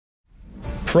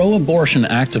Pro-abortion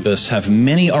activists have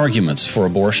many arguments for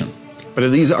abortion. But are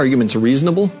these arguments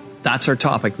reasonable? That's our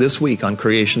topic this week on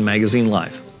Creation Magazine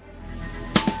Live.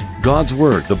 God's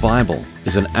Word, the Bible,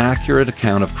 is an accurate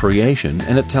account of creation,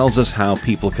 and it tells us how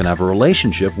people can have a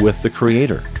relationship with the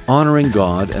Creator. Honoring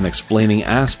God and explaining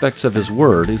aspects of His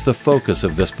Word is the focus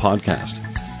of this podcast.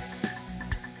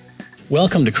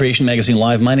 Welcome to Creation Magazine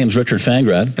Live. My name is Richard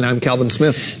Fangrad. And I'm Calvin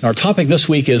Smith. Our topic this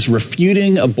week is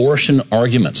refuting abortion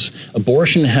arguments.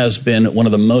 Abortion has been one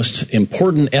of the most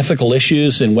important ethical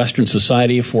issues in Western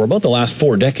society for about the last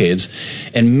 4 decades.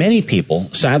 And many people,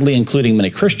 sadly including many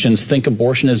Christians, think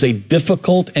abortion is a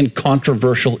difficult and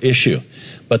controversial issue.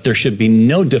 But there should be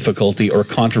no difficulty or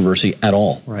controversy at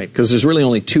all. Right, because there's really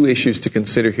only 2 issues to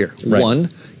consider here. Right. 1,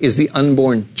 is the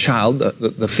unborn child,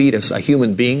 the fetus, a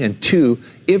human being? And 2,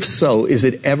 if so, is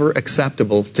it ever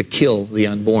acceptable to kill the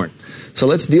unborn? So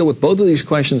let's deal with both of these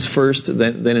questions first.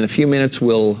 Then in a few minutes,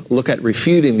 we'll look at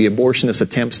refuting the abortionist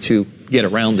attempts to get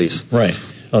around these. Right.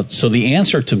 So the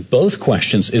answer to both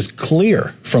questions is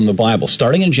clear from the Bible.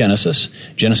 Starting in Genesis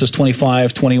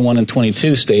 25, 21, and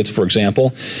 22 states, for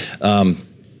example,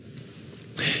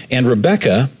 and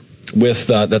Rebekah,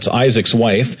 that's Isaac's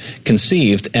wife,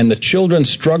 conceived, and the children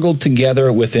struggled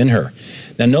together within her.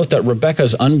 Now note that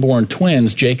Rebekah's unborn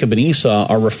twins, Jacob and Esau,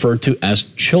 are referred to as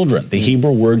children. The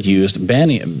Hebrew word used,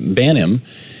 banim,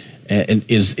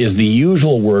 is the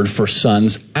usual word for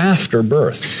sons after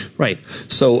birth. Right.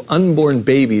 So unborn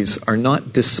babies are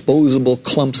not disposable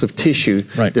clumps of tissue,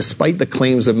 right, despite the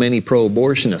claims of many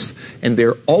pro-abortionists. And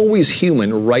they're always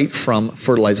human right from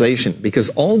fertilization, because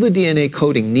all the DNA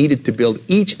coding needed to build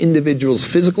each individual's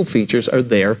physical features are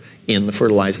there in the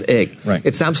fertilized egg. Right.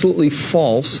 It's absolutely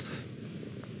false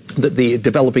that the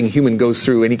developing human goes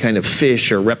through any kind of fish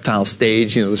or reptile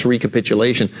stage, this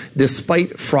recapitulation,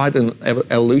 despite fraudulent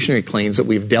evolutionary claims that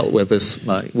we've dealt with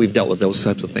we've dealt with those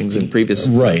types of things in previous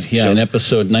Right, yeah. shows. In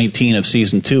episode 19 of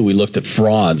season 2, we looked at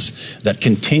frauds that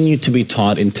continue to be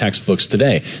taught in textbooks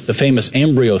today. The famous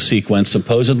embryo sequence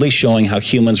supposedly showing how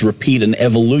humans repeat an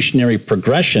evolutionary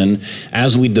progression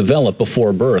as we develop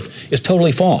before birth is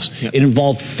totally false. Yep. It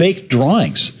involved fake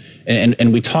drawings.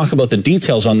 And we talk about the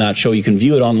details on that show. You can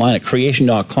view it online at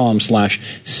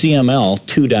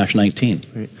creation.com/CML2-19.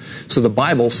 Right. So the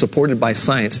Bible, supported by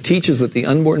science, teaches that the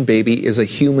unborn baby is a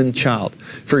human child.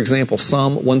 For example,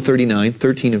 Psalm 139,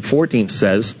 13 and 14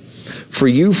 says, "For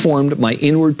you formed my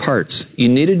inward parts. You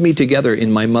knitted me together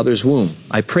in my mother's womb.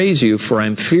 I praise you, for I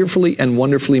am fearfully and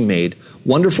wonderfully made.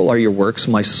 Wonderful are your works.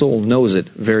 My soul knows it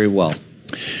very well."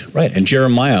 Right, and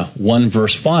Jeremiah 1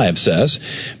 verse 5 says,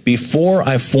 "Before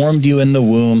I formed you in the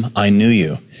womb, I knew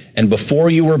you, and before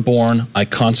you were born, I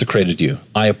consecrated you.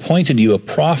 I appointed you a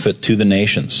prophet to the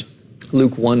nations."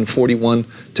 Luke 1, 41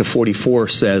 to 44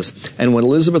 says, "And when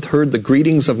Elizabeth heard the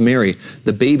greetings of Mary,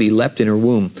 the baby leapt in her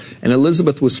womb. And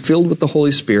Elizabeth was filled with the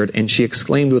Holy Spirit, and she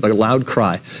exclaimed with a loud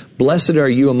cry, 'Blessed are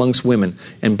you amongst women,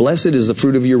 and blessed is the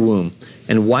fruit of your womb.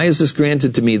 And why is this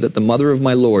granted to me, that the mother of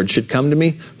my Lord should come to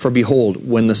me? For behold,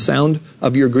 when the sound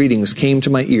of your greetings came to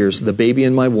my ears, the baby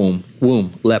in my womb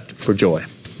leapt for joy.'"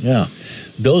 Yeah.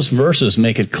 Those verses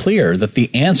make it clear that the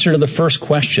answer to the first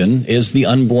question, is the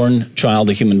unborn child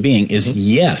a human being, is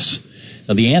yes.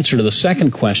 Now, the answer to the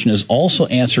second question is also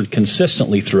answered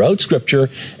consistently throughout Scripture.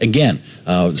 Again,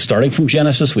 starting from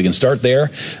Genesis, we can start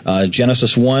there.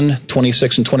 Genesis 1,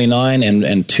 26 and 29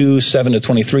 and 2, 7 to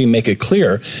 23 make it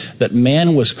clear that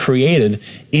man was created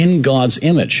in God's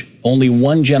image. Only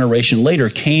one generation later,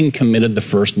 Cain committed the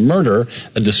first murder,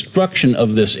 a destruction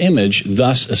of this image,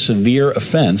 thus a severe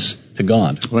offense to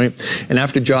God. Right. And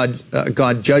after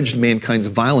God judged mankind's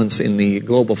violence in the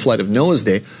global flood of Noah's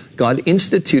day, God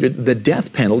instituted the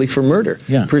death penalty for murder,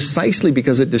 precisely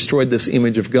because it destroyed this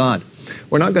image of God.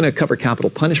 We're not going to cover capital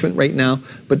punishment right now,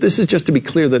 but this is just to be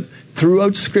clear that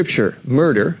throughout Scripture,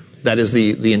 murder, that is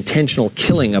the intentional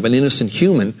killing of an innocent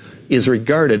human, is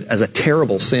regarded as a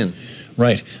terrible sin.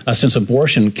 Right. Since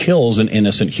abortion kills an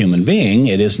innocent human being,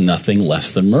 it is nothing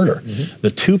less than murder. Mm-hmm.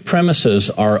 The 2 premises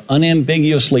are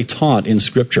unambiguously taught in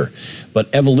Scripture. But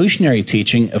evolutionary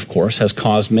teaching, of course, has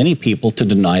caused many people to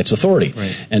deny its authority.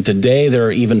 Right. And today there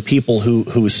are even people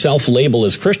who self-label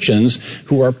as Christians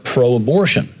who are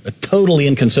pro-abortion, a totally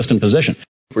inconsistent position.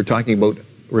 We're talking about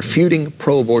refuting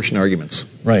pro-abortion arguments.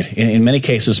 Right. In many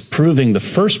cases, proving the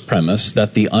first premise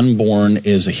that the unborn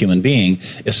is a human being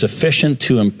is sufficient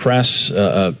to impress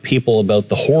people about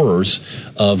the horrors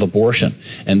of abortion.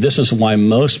 And this is why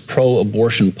most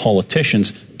pro-abortion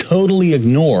politicians totally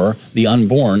ignore the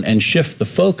unborn and shift the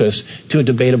focus to a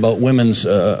debate about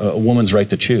a woman's right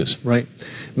to choose. Right.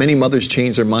 Many mothers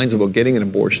change their minds about getting an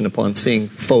abortion upon seeing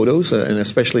photos, and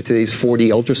especially today's 4D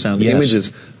ultrasound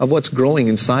images of what's growing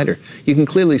inside her. You can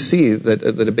clearly see that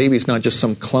a baby is not just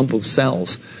some clump of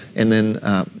cells. And then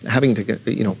having to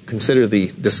consider the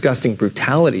disgusting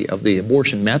brutality of the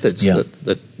abortion methods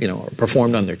that are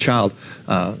performed on their child.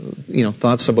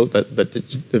 Thoughts about that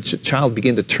the child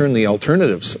begin to turn the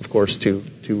alternatives, of course,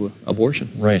 to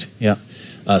abortion. Right. Yeah.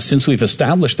 Since we've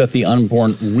established that the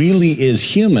unborn really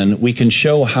is human, we can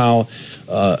show how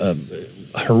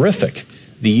horrific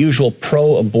the usual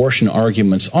pro-abortion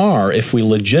arguments are if we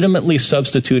legitimately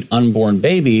substitute unborn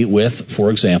baby with,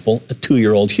 for example, a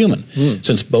 2-year-old human.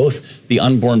 Since both the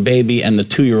unborn baby and the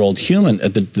 2-year-old human,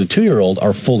 the 2-year-old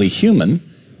are fully human,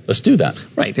 let's do that.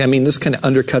 Right. I mean, this kind of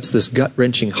undercuts this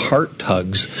gut-wrenching heart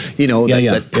tugs,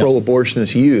 that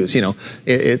pro-abortionists use.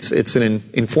 It's an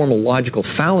informal logical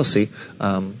fallacy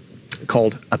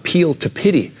called appeal to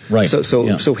pity. Right.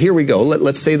 So here we go.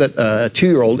 Let's say that a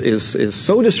 2-year-old is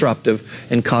so disruptive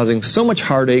and causing so much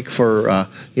heartache for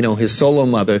his solo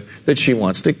mother that she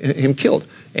wants him killed.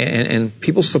 And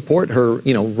people support her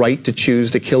right to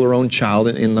choose to kill her own child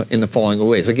in the following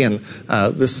ways. Again,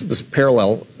 these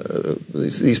parallel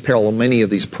many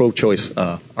of these pro-choice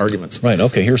arguments. Right.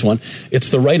 Okay. Here's one. It's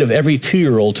the right of every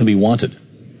 2-year-old to be wanted.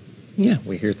 Yeah,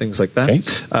 we hear things like that.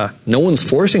 Okay. No one's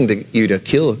forcing you to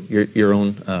kill your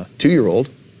own 2-year-old.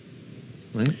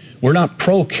 Right? We're not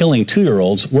pro-killing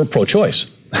 2-year-olds. We're pro-choice.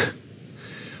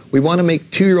 We want to make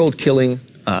 2-year-old killing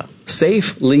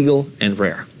safe, legal, and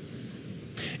rare.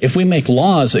 If we make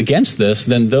laws against this,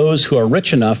 then those who are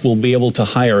rich enough will be able to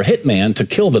hire a hitman to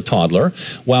kill the toddler,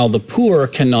 while the poor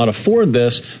cannot afford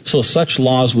this, so such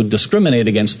laws would discriminate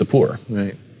against the poor.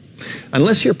 Right.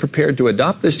 Unless you're prepared to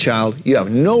adopt this child, you have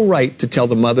no right to tell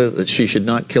the mother that she should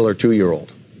not kill her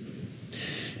 2-year-old.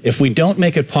 If we don't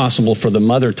make it possible for the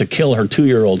mother to kill her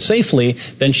 2-year-old safely,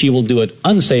 then she will do it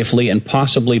unsafely and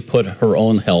possibly put her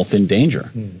own health in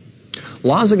danger.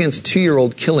 Laws against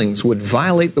 2-year-old killings would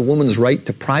violate the woman's right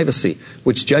to privacy,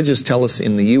 which judges tell us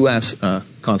in the U.S.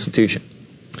 Constitution.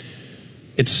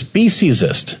 It's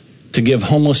speciesist to give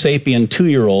Homo sapien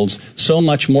 2-year-olds so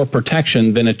much more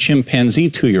protection than a chimpanzee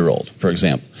 2-year-old, for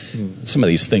example. Some of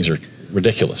these things are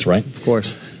ridiculous, right? Of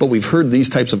course. But we've heard these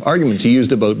types of arguments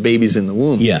used about babies in the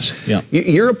womb. Yes, yeah.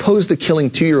 You're opposed to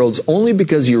killing 2-year-olds only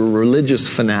because you're a religious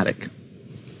fanatic.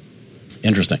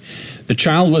 Interesting. The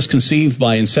child was conceived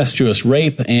by incestuous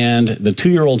rape, and the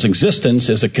 2-year-old's existence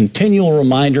is a continual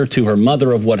reminder to her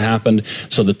mother of what happened,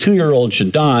 so the 2-year-old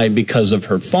should die because of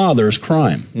her father's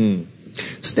crime.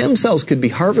 Stem cells could be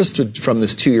harvested from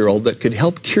this 2-year-old that could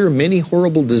help cure many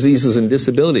horrible diseases and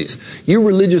disabilities. You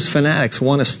religious fanatics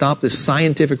want to stop this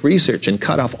scientific research and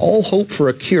cut off all hope for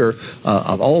a cure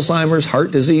of Alzheimer's,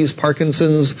 heart disease,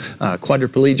 Parkinson's,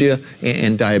 quadriplegia,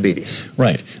 and diabetes.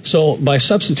 Right. So by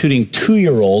substituting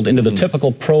 2-year-old into the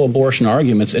typical pro-abortion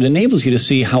arguments, it enables you to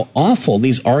see how awful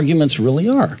these arguments really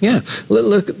are. Yeah.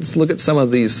 Let's look at some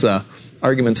of these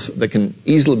arguments that can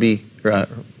easily be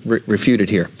refuted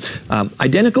here.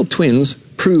 Identical twins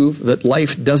prove that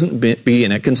life doesn't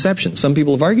begin at conception. Some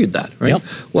people have argued that, right? Yep.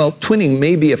 Well, twinning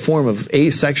may be a form of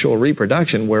asexual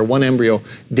reproduction where one embryo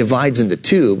divides into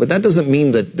two, but that doesn't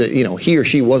mean that he or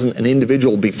she wasn't an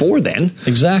individual before then.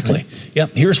 Exactly. Yeah.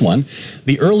 Here's one.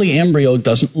 The early embryo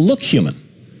doesn't look human.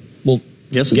 Well,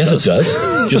 Yes, it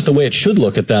does. Just the way it should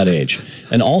look at that age.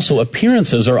 And also,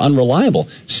 appearances are unreliable.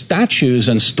 Statues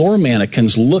and store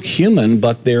mannequins look human,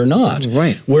 but they're not.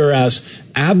 Right. Whereas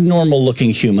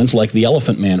abnormal-looking humans, like the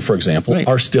elephant man, for example,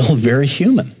 are still very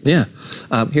human. Yeah.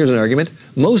 Here's an argument.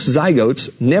 Most zygotes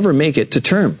never make it to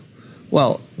term.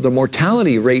 Well, the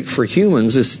mortality rate for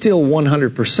humans is still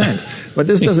 100%. But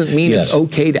this doesn't mean it's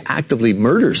okay to actively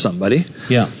murder somebody.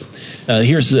 Yeah.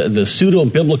 Here's the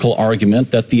pseudo-biblical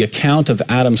argument that the account of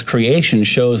Adam's creation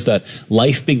shows that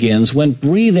life begins when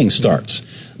breathing starts.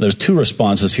 There's two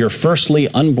responses here. Firstly,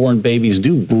 unborn babies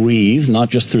do breathe, not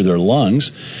just through their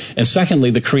lungs. And secondly,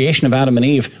 the creation of Adam and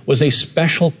Eve was a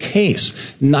special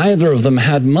case. Neither of them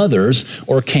had mothers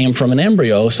or came from an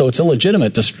embryo, so it's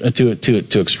illegitimate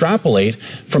to extrapolate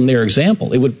from their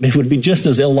example. It would be just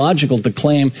as illogical to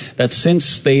claim that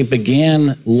since they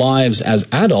began lives as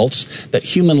adults, that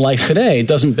human life today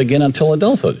doesn't begin until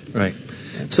adulthood. Right.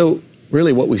 So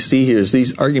really what we see here is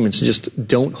these arguments just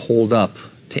don't hold up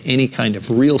to any kind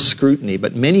of real scrutiny,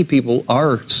 but many people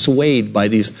are swayed by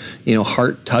these,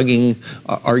 heart-tugging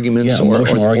arguments,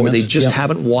 or they just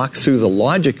haven't walked through the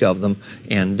logic of them,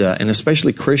 and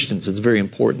especially Christians, it's very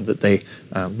important that they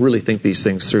really think these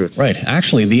things through. Right.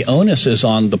 Actually, the onus is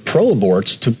on the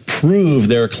pro-aborts to prove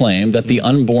their claim that the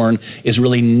unborn is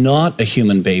really not a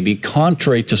human baby,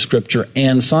 contrary to Scripture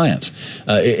and science.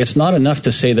 It's not enough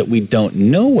to say that we don't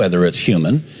know whether it's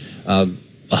human.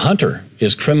 A hunter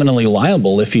is criminally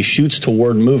liable if he shoots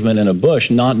toward movement in a bush,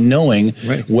 not knowing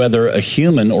whether a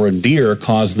human or a deer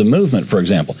caused the movement, for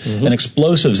example. An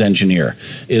explosives engineer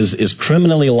is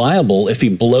criminally liable if he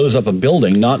blows up a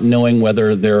building, not knowing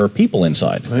whether there are people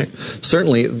inside. Right.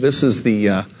 Certainly, this is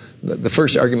the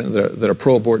first argument that a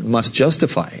pro-abort must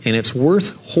justify, and it's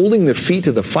worth holding their feet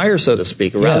to the fire, so to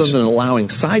speak, rather than allowing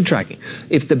sidetracking.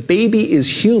 If the baby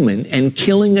is human and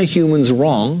killing a human's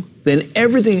wrong, then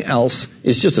everything else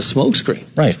is just a smokescreen.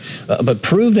 Right. But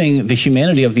proving the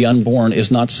humanity of the unborn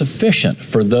is not sufficient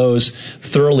for those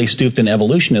thoroughly stooped in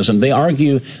evolutionism. They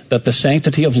argue that the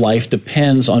sanctity of life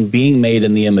depends on being made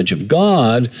in the image of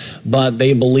God, but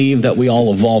they believe that we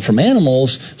all evolved from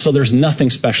animals, so there's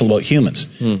nothing special about humans.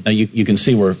 Now, you can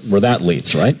see where that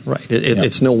leads, right? Right.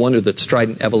 It's no wonder that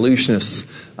strident evolutionists,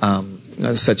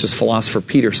 such as philosopher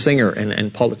Peter Singer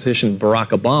and politician Barack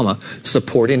Obama,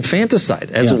 support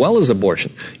infanticide as well as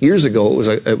abortion. Years ago,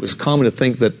 it was common to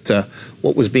think that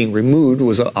what was being removed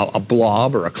was a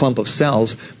blob or a clump of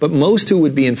cells, but most who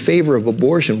would be in favor of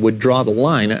abortion would draw the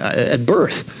line at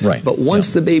birth. Right. But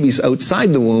once the baby's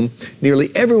outside the womb,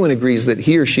 nearly everyone agrees that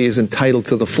he or she is entitled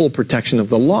to the full protection of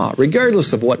the law,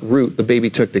 regardless of what route the baby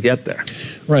took to get there.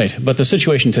 Right, but the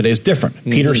situation today is different.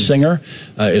 Peter Singer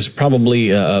is probably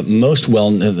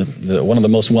one of the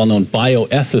most well-known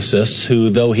bioethicists who,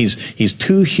 though he's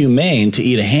too humane to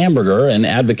eat a hamburger and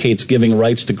advocates giving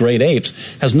rights to great apes,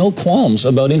 has no qualms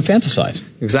about infanticide.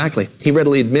 Exactly. He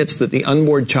readily admits that the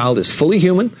unborn child is fully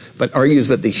human, but argues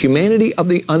that the humanity of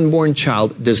the unborn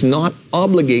child does not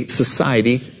obligate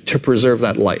society to preserve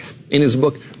that life. In his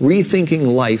book, Rethinking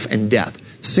Life and Death,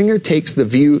 Singer takes the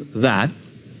view that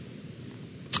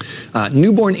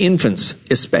newborn infants,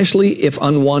 especially if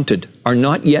unwanted, are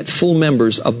not yet full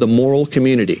members of the moral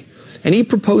community. And he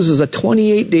proposes a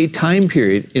 28-day time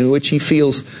period in which he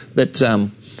feels that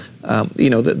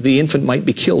that the infant might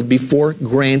be killed before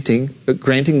granting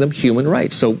them human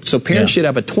rights. So parents should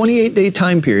have a 28-day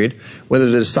time period, whether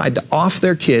to decide to off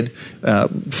their kid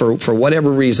for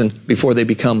whatever reason before they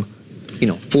become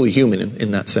fully human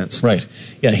in that sense. Right.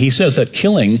 Yeah, he says that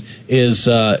killing is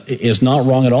not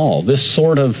wrong at all. This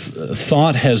sort of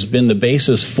thought has been the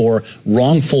basis for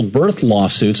wrongful birth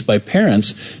lawsuits by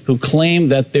parents who claim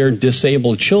that their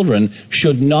disabled children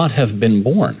should not have been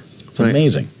born. It's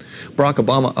amazing. Barack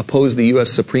Obama opposed the U.S.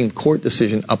 Supreme Court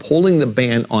decision upholding the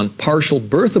ban on partial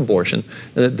birth abortion,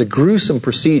 the gruesome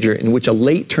procedure in which a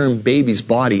late-term baby's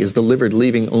body is delivered,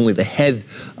 leaving only the head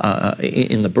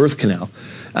in the birth canal.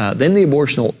 Then the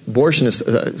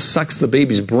abortionist sucks the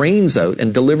baby's brains out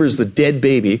and delivers the dead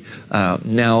baby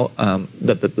now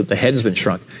that the head's been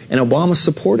shrunk. And Obama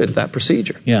supported that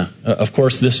procedure. Yeah. Of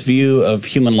course, this view of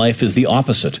human life is the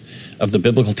opposite of the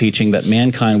biblical teaching that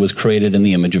mankind was created in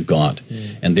the image of God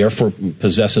and therefore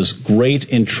possesses great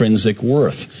intrinsic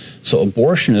worth. So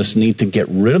abortionists need to get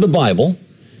rid of the Bible.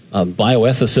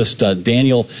 Bioethicist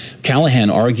Daniel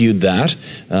Callahan argued that.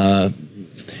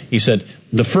 He said,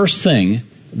 the first thing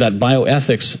that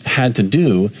bioethics had to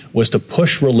do was to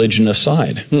push religion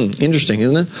aside. Interesting,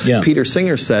 isn't it? Yeah. Peter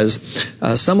Singer says,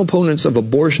 some opponents of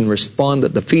abortion respond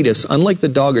that the fetus, unlike the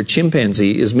dog or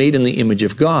chimpanzee, is made in the image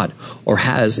of God or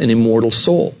has an immortal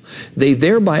soul. They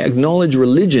thereby acknowledge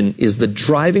religion is the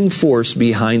driving force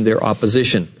behind their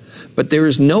opposition. But there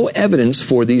is no evidence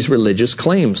for these religious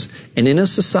claims. And in a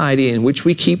society in which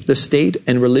we keep the state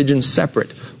and religion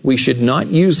separate, we should not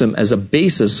use them as a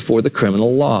basis for the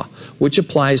criminal law, which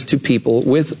applies to people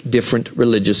with different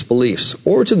religious beliefs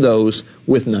or to those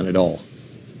with none at all.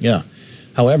 Yeah.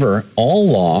 However, all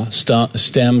law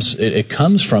it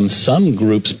comes from some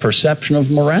group's perception of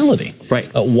morality. Right.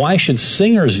 Why should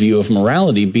Singer's view of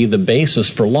morality be the basis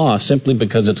for law simply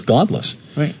because it's godless?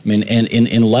 Right. I mean, and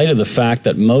in light of the fact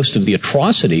that most of the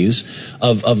atrocities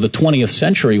of the 20th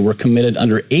century were committed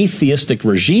under atheistic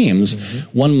regimes,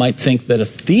 one might think that a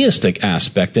theistic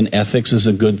aspect in ethics is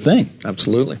a good thing.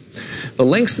 Absolutely. The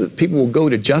lengths that people will go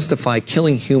to justify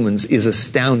killing humans is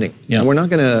astounding. Yeah. And we're not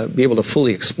going to be able to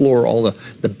fully explore all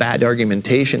the bad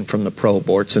argumentation from the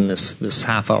pro-aborts in this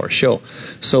half-hour show.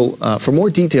 So for more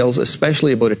details,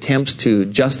 especially about attempts to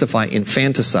justify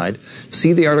infanticide,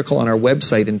 see the article on our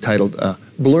website entitled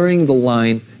Blurring the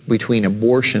Line Between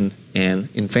Abortion and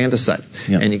infanticide.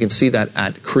 Yeah. And you can see that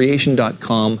at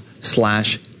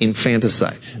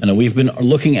creation.com/infanticide. And we've been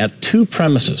looking at two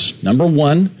premises. Number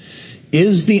one,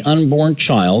 is the unborn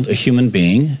child a human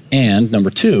being? And number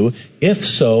two, if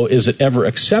so, is it ever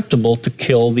acceptable to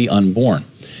kill the unborn?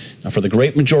 Now, for the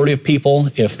great majority of people,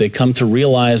 if they come to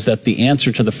realize that the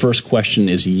answer to the first question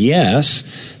is yes,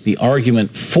 the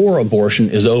argument for abortion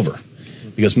is over,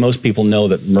 because most people know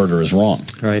that murder is wrong.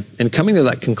 Right. And coming to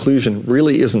that conclusion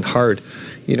really isn't hard.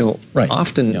 You know,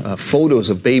 often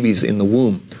photos of babies in the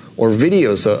womb or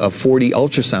videos of 4D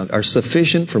ultrasound are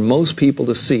sufficient for most people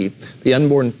to see the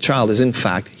unborn child is in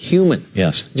fact human.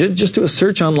 Yes. Just do a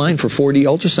search online for 4D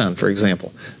ultrasound, for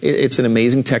example. It's an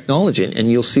amazing technology,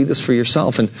 and you'll see this for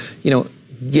yourself. And, you know,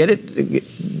 get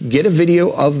a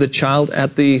video of the child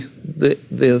at the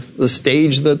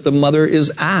stage that the mother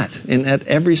is at, and at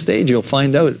every stage you'll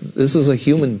find out this is a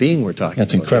human being we're talking about.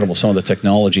 That's incredible. Some of the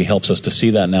technology helps us to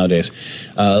see that nowadays.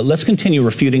 Let's continue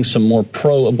refuting some more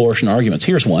pro-abortion arguments.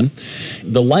 Here's one.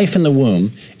 The life in the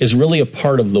womb is really a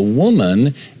part of the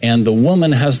woman, and the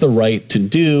woman has the right to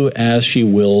do as she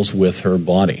wills with her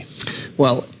body.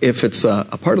 Well, if it's a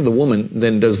part of the woman,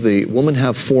 then does the woman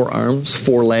have 4 arms,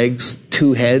 4 legs,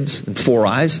 2 heads, and 4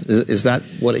 eyes? Is that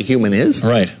what a human is?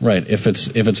 Right. If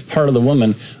it's part of the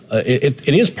woman, it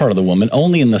is part of the woman,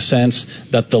 only in the sense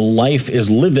that the life is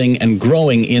living and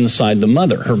growing inside the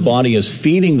mother. Her body is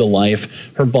feeding the life.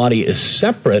 Her body is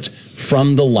separate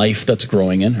from the life that's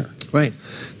growing in her. Right.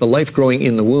 The life growing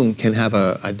in the womb can have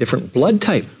a different blood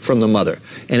type from the mother,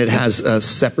 and it has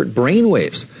separate brain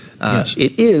waves. Yes.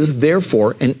 It is,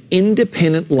 therefore, an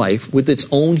independent life with its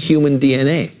own human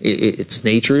DNA. Its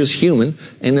nature is human,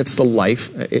 and it's a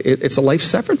life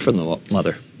separate from the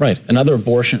mother. Right. Another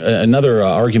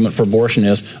argument for abortion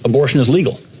is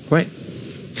legal. Right.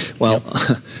 Well,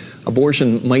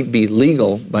 abortion might be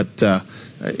legal, but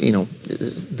you know,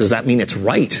 does that mean it's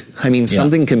right? I mean,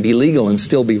 something can be legal and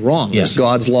still be wrong. Yes. There's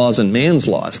God's laws and man's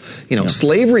laws. You know,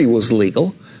 slavery was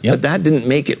legal, but that didn't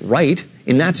make it right.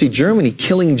 In Nazi Germany,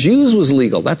 killing Jews was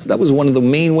legal. That was one of the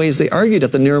main ways they argued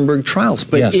at the Nuremberg trials.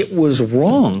 But it was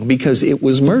wrong because it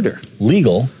was murder.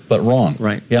 Legal, but wrong.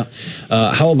 Right. Yeah.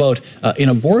 How about in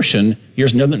abortion?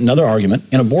 Here's another argument.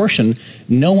 In abortion,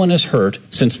 no one is hurt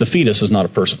since the fetus is not a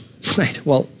person. Right.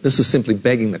 Well, this is simply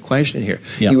begging the question here.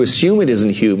 Yeah. You assume it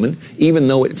isn't human, even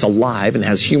though it's alive and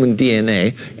has human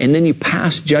DNA, and then you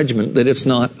pass judgment that it's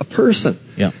not a person.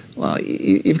 Yeah. Well,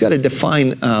 you've got to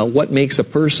define what makes a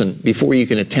person before you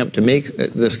can attempt to make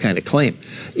this kind of claim.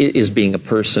 Is being a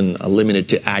person limited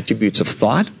to attributes of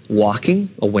thought,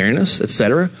 walking, awareness,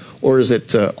 etc., or is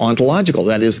it ontological?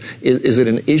 That is it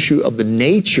an issue of the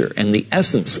nature and the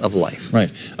essence of life? Right.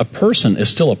 A person is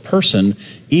still a person,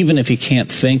 even if he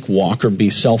can't think, walk, or be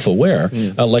self-aware,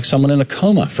 like someone in a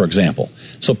coma, for example.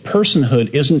 So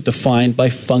personhood isn't defined by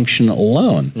function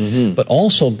alone, but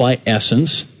also by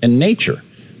essence and nature.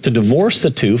 To divorce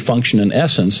the two, function and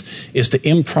essence, is to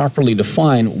improperly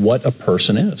define what a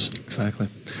person is. Exactly.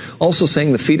 Also,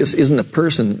 saying the fetus isn't a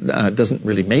person doesn't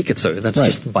really make it so. That's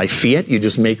just by fiat. You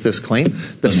just make this claim.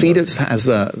 The fetus has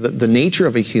the nature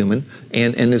of a human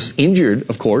and is injured,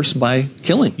 of course, by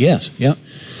killing. Yes, yeah.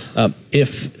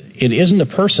 If it isn't a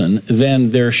person,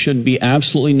 then there should be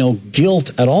absolutely no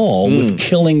guilt at all with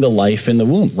killing the life in the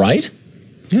womb, right?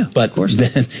 Yeah, but of course.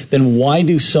 Then why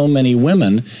do so many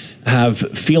women have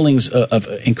feelings of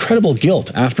incredible guilt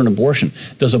after an abortion?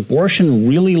 Does abortion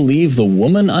really leave the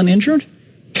woman uninjured?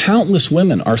 Countless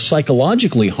women are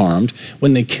psychologically harmed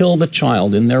when they kill the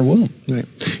child in their womb. Right.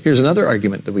 Here's another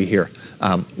argument that we hear.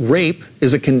 Rape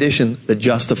is a condition that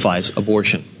justifies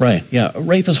abortion. Right, yeah.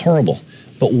 Rape is horrible.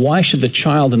 But why should the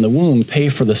child in the womb pay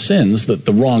for the sins,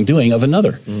 the wrongdoing of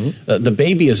another? The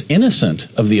baby is innocent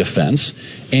of the offense,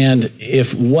 and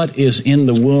if what is in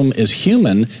the womb is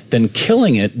human, then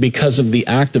killing it because of the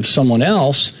act of someone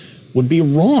else would be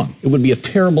wrong. It would be a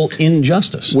terrible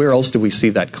injustice. Where else do we see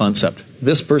that concept?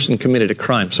 This person committed a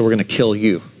crime, so we're going to kill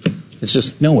you. It's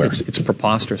just nowhere. It's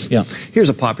preposterous. Yeah. Here's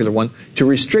a popular one. To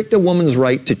restrict a woman's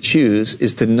right to choose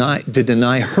is to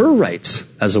deny her rights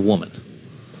as a woman.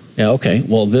 Yeah, okay.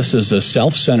 Well, this is a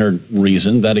self-centered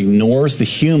reason that ignores the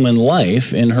human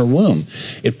life in her womb.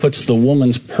 It puts the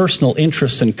woman's personal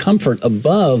interests and comfort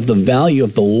above the value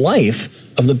of the life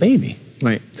of the baby.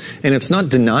 Right. And it's not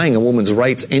denying a woman's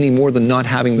rights any more than not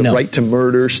having the right to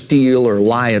murder, steal, or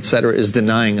lie, etc., is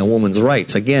denying a woman's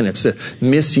rights. Again, it's a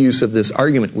misuse of this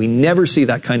argument. We never see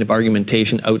that kind of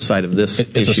argumentation outside of this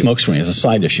issue. It's a smokescreen. It's a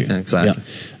side issue. Exactly.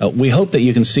 Yeah. We hope that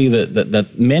you can see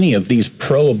that many of these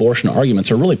pro-abortion arguments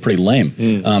are really pretty lame.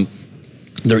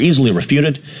 They're easily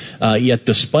refuted, yet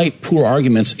despite poor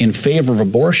arguments in favor of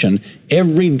abortion,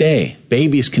 every day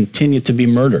babies continue to be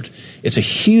murdered. It's a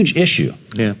huge issue.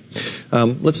 Yeah.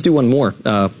 Let's do one more.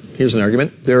 Here's an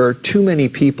argument. There are too many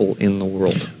people in the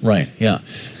world. Right, yeah.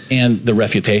 And the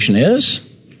refutation is,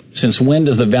 since when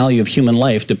does the value of human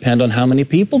life depend on how many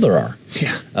people there are?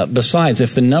 Yeah. Besides,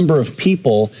 if the number of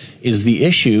people is the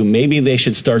issue, maybe they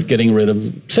should start getting rid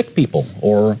of sick people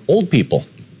or old people.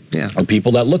 Yeah. Or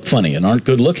people that look funny and aren't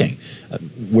good looking.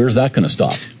 Where's that going to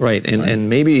stop? Right. And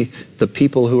maybe the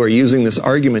people who are using this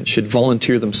argument should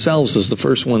volunteer themselves as the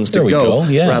first ones to go.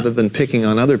 Yeah. Rather than picking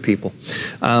on other people.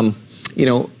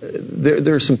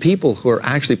 There are some people who are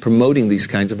actually promoting these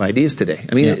kinds of ideas today.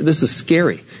 I mean, This is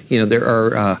scary. There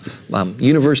are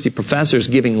university professors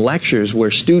giving lectures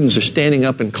where students are standing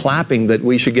up and clapping that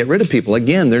we should get rid of people.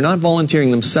 Again, they're not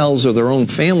volunteering themselves or their own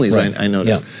families, right. I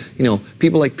noticed. Yeah.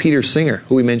 People like Peter Singer,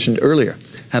 who we mentioned earlier,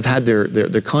 have had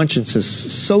their consciences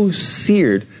so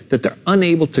seared that they're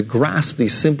unable to grasp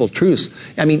these simple truths.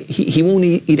 I mean, he won't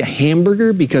eat a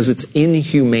hamburger because it's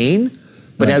inhumane,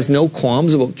 but has no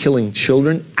qualms about killing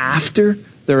children after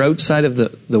they're outside of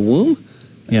the womb.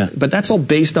 Yeah. But that's all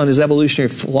based on his evolutionary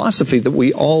philosophy that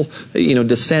we all,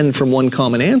 descend from one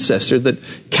common ancestor, that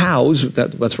cows,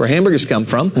 that's where hamburgers come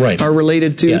from, right. are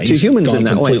related to humans in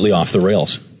that way. Completely off the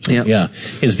rails. Yeah.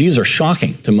 His views are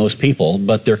shocking to most people,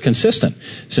 but they're consistent.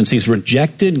 Since he's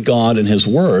rejected God and his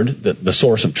word, the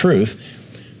source of truth,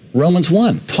 Romans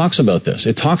 1 talks about this.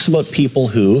 It talks about people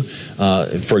who,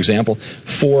 for example,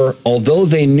 for although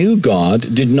they knew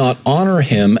God, did not honor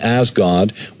him as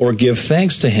God or give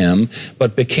thanks to him,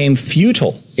 but became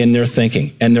futile in their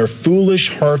thinking, and their foolish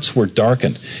hearts were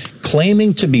darkened.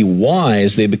 Claiming to be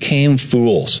wise, they became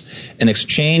fools and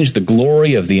exchanged the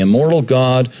glory of the immortal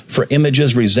God for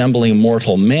images resembling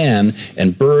mortal man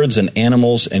and birds and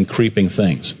animals and creeping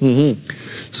things. Mm-hmm.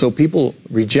 So people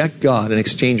reject God and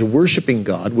exchange worshiping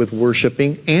God with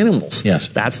worshiping animals. Yes.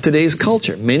 That's today's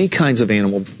culture. Many kinds of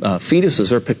animal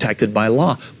fetuses are protected by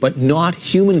law, but not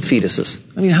human fetuses.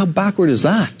 I mean, how backward is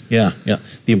that? Yeah.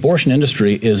 The abortion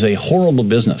industry is a horrible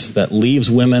business that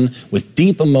leaves women with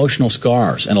deep emotional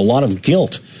scars and a lot of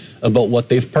guilt about what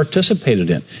they've participated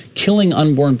in. Killing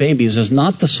unborn babies is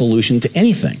not the solution to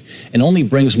anything and only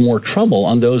brings more trouble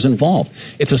on those involved.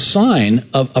 It's a sign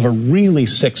of a really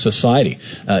sick society.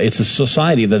 It's a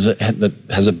society that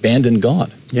has abandoned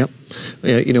God. Yep.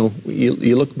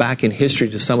 You look back in history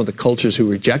to some of the cultures who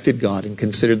rejected God and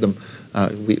considered them,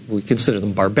 we consider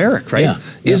them barbaric, right? Yeah.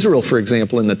 Israel, for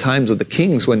example, in the times of the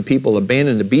kings, when people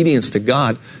abandoned obedience to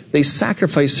God, they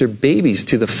sacrificed their babies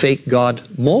to the fake god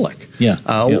Moloch.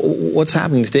 What's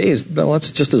happening today is, well,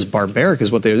 that's just as barbaric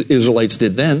as what the Israelites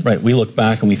did then. Right. We look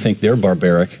back and we think they're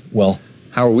barbaric. Well,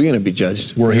 how are we going to be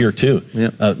judged? We're here too. Yeah.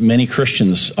 Many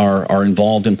Christians are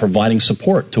involved in providing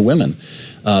support to women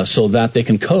so that they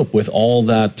can cope with all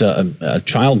that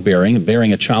childbearing,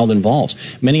 bearing a child involves.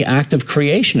 Many active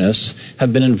creationists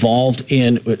have been involved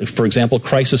in, for example,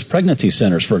 crisis pregnancy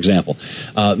centers, for example.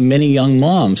 Many young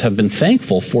moms have been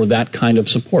thankful for that kind of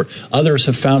support. Others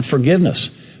have found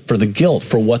forgiveness for the guilt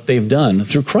for what they've done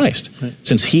through Christ, right,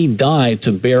 since he died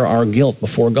to bear our guilt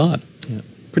before God. Yeah.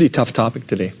 Pretty tough topic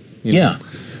today. Yeah.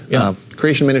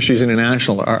 Creation Ministries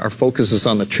International, our focus is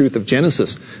on the truth of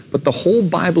Genesis, but the whole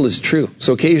Bible is true.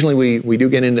 So occasionally we do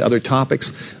get into other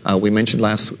topics. We mentioned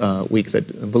last week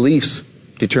that beliefs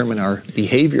determine our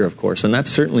behavior, of course, and that's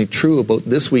certainly true about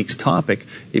this week's topic.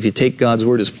 If you take God's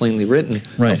word as plainly written,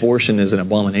 right, abortion is an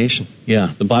abomination.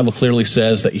 Yeah, the Bible clearly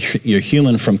says that you're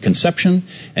human from conception,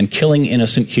 and killing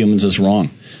innocent humans is wrong.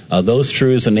 Those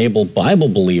truths enable Bible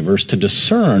believers to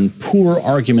discern poor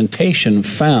argumentation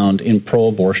found in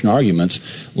pro-abortion arguments,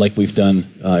 like we've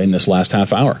done in this last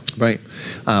half hour. Right.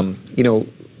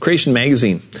 Creation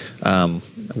Magazine,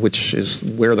 which is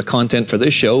where the content for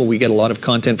this show, we get a lot of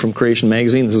content from Creation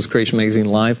Magazine. This is Creation Magazine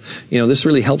Live. This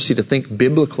really helps you to think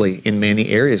biblically in many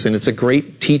areas, and it's a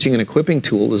great teaching and equipping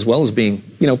tool, as well as being,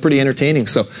 pretty entertaining.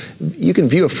 So you can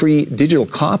view a free digital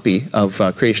copy of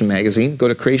Creation Magazine. Go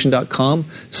to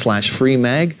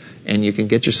creation.com/freemag, and you can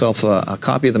get yourself a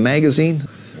copy of the magazine.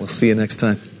 We'll see you next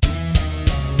time.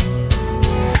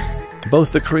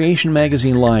 Both the Creation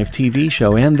Magazine Live TV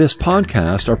show and this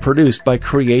podcast are produced by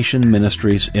Creation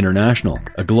Ministries International,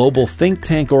 a global think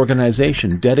tank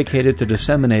organization dedicated to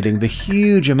disseminating the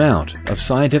huge amount of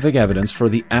scientific evidence for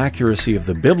the accuracy of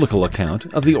the biblical account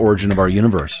of the origin of our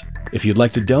universe. If you'd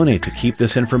like to donate to keep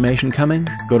this information coming,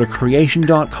 go to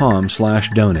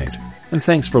creation.com/donate. And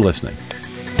thanks for listening.